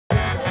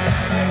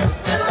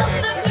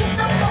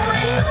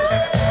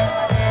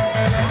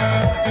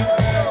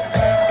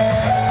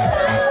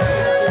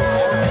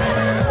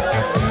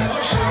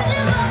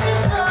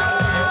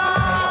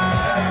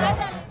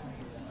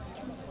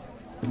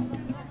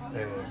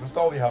så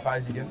står vi her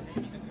faktisk igen.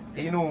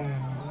 Endnu en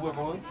uge er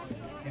gået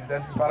i det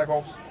danske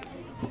spejderkorps.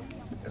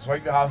 Jeg tror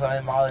ikke, vi har så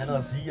meget andet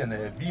at sige, end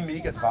vi er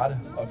mega trætte,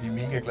 og vi er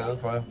mega glade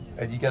for,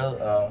 at I gad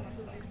at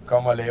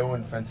komme og lave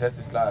en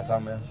fantastisk lejr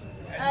sammen med os.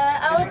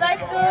 I would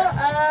like to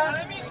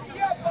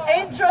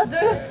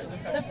introduce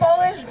the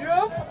Polish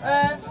group.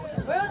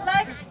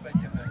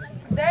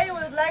 Today we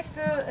would like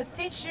to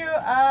teach you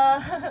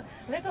a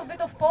little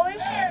bit of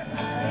Polish.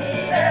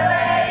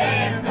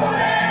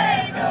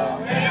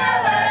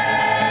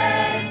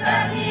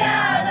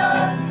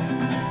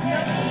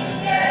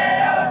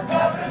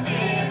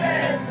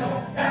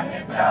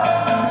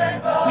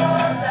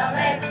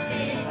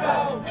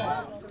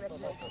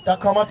 Der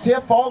kommer til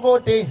at foregå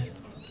det,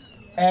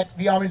 at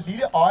vi om et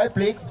lille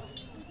øjeblik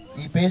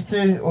i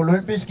bedste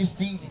olympiske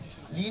stil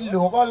lige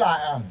lukker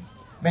lejren.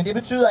 Men det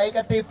betyder ikke,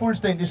 at det er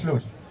fuldstændig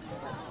slut.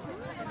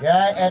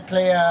 Jeg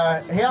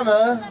erklærer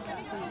hermed,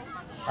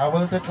 I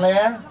will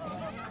declare,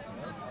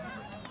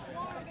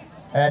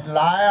 at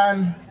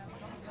lejren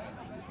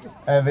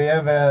er ved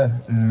at være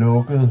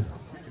lukket.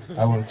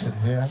 I will sit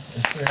here.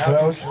 It's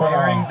closed for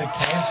now. The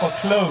camp for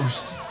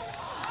closed.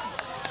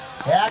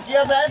 Ja, giv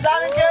os alle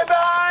sammen en kæmpe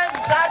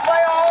hånd. Tak for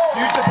i år.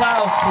 Huge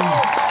applause,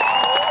 please.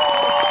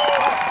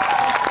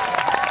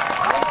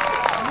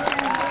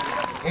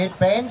 Et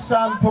band,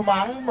 som på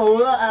mange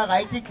måder er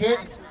rigtig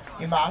kendt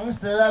i mange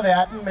steder i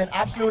verden, men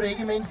absolut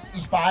ikke mindst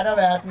i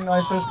spejderverdenen og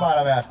i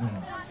søspejderverdenen.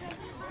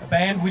 A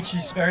band which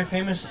is very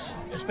famous,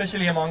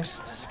 especially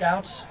amongst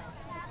scouts.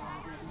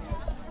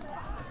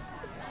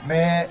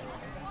 Med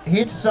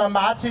hits som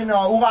Martin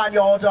og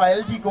Uranhjort og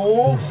alle de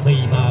gode.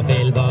 Fri mig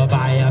vel, hvor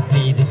var jeg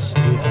blevet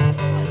slut.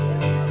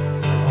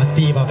 Og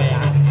det var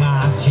hverken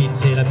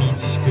Martins eller min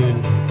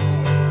skyld.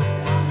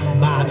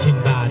 Martin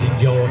var den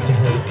hjort, jeg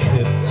havde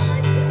købt.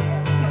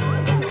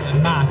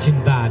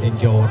 Martin var den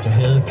hjort, jeg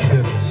havde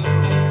købt.